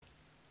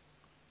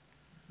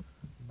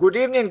Good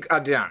evening,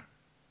 Adrian.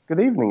 Good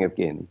evening,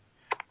 Evgeny.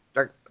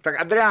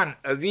 Adrian,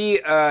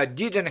 we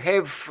didn't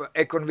have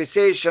a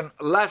conversation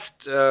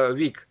last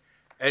week,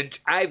 and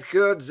I've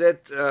heard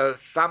that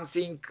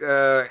something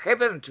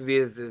happened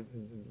with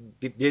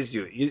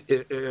you.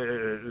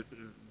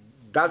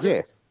 Does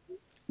it?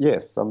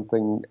 Yes,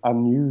 something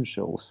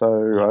unusual.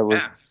 So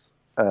Yeah.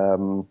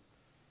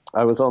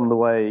 I was on the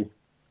way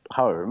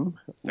home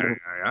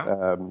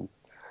Yeah.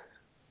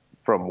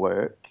 from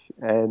work,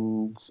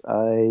 and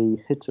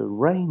I hit a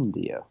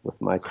reindeer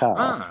with my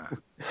car,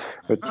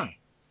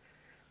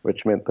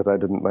 which meant that I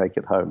didn't make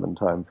it home in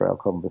time for our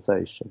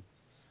conversation.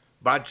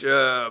 But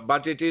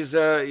it is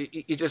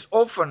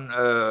often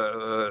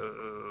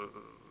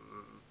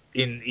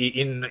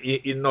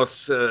in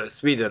North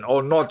Sweden,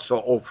 or not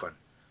so often,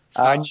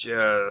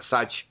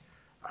 such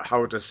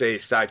how to say,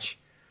 such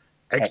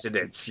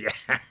accidents. Yeah.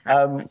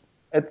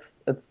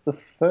 It's the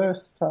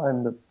first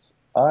time that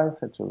I've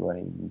hit a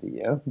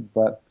reindeer,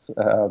 but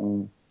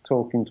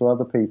talking to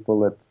other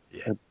people, it's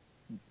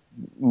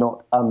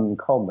not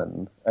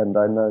uncommon. And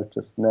I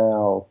notice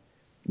now,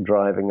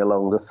 driving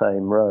along the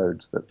same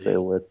road, that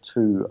there were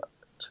two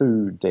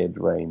dead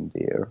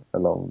reindeer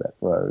along that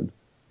road.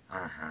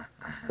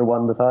 The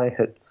one that I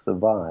hit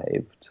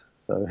survived,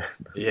 so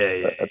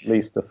at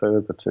least a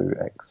further two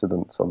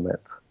accidents on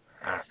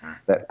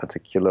that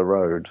particular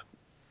road.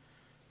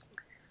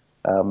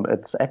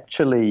 It's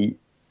actually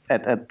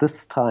at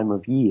this time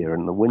of year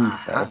in the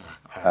winter,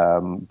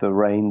 the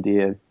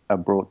reindeer are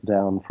brought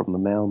down from the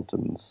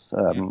mountains.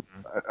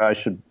 I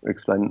should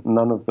explain,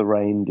 none of the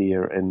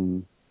reindeer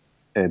in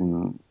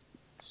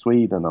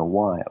Sweden are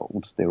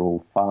wild. They're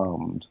all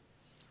farmed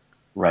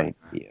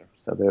reindeer.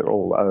 So they're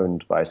all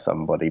owned by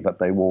somebody, but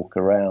they walk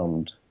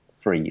around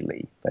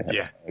freely. They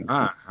have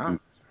tags and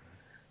keys.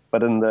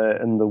 But in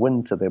the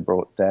winter, they're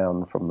brought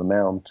down from the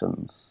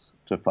mountains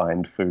to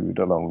find food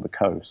along the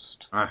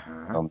coast,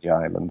 on the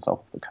islands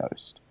off the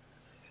coast.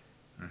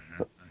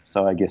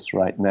 So I guess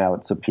right now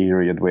it's a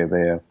period where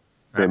they're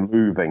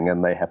moving,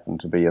 and they happen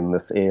to be in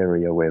this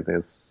area where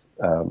there's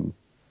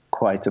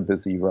quite a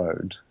busy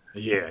road.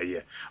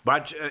 Yeah.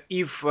 But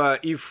if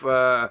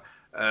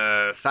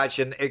such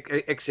an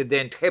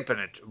accident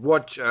happened,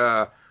 what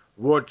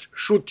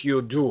should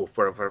you do,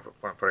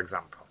 for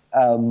example?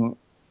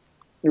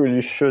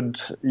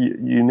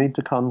 You need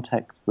to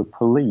contact the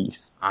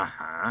police,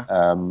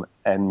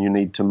 and you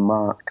need to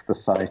mark the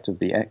site of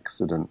the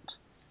accident,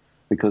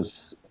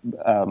 because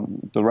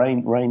the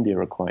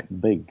reindeer are quite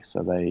big,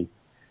 so they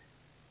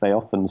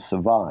often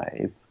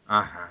survive,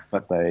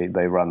 but they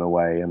run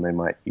away, and they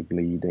might be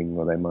bleeding,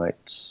 or they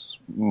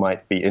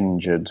might be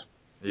injured.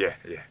 Yeah.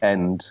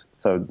 And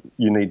so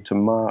you need to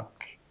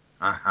mark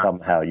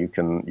somehow. You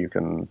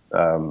can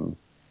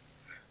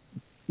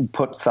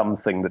put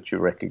something that you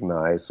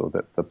recognize, or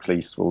that the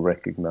police will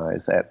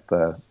recognize, at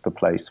the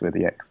place where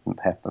the accident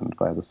happened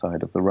by the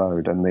side of the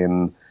road. And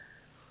then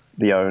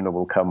the owner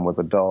will come with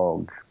a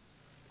dog,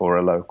 or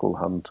a local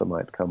hunter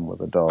might come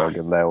with a dog,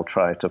 and they'll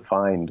try to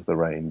find the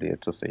reindeer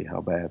to see how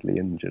badly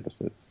injured it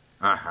is.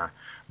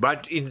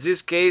 But in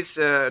this case,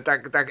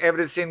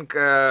 everything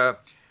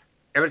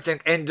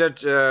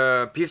ended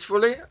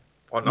peacefully,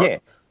 or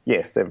not?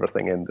 Yes,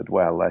 everything ended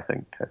well, I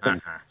think. I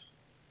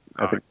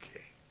think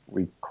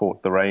we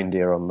caught the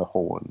reindeer on the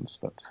horns,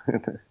 but...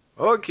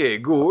 Okay,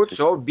 good.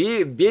 So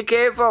be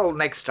careful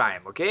next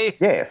time, okay?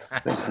 Yes,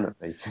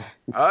 definitely.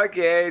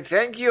 Okay,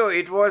 thank you.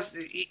 It was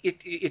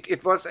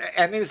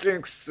an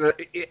interesting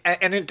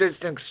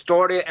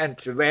story, and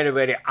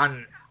very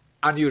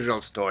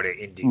unusual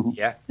story indeed.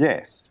 Yeah.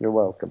 Yes, you're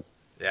welcome.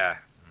 Yeah.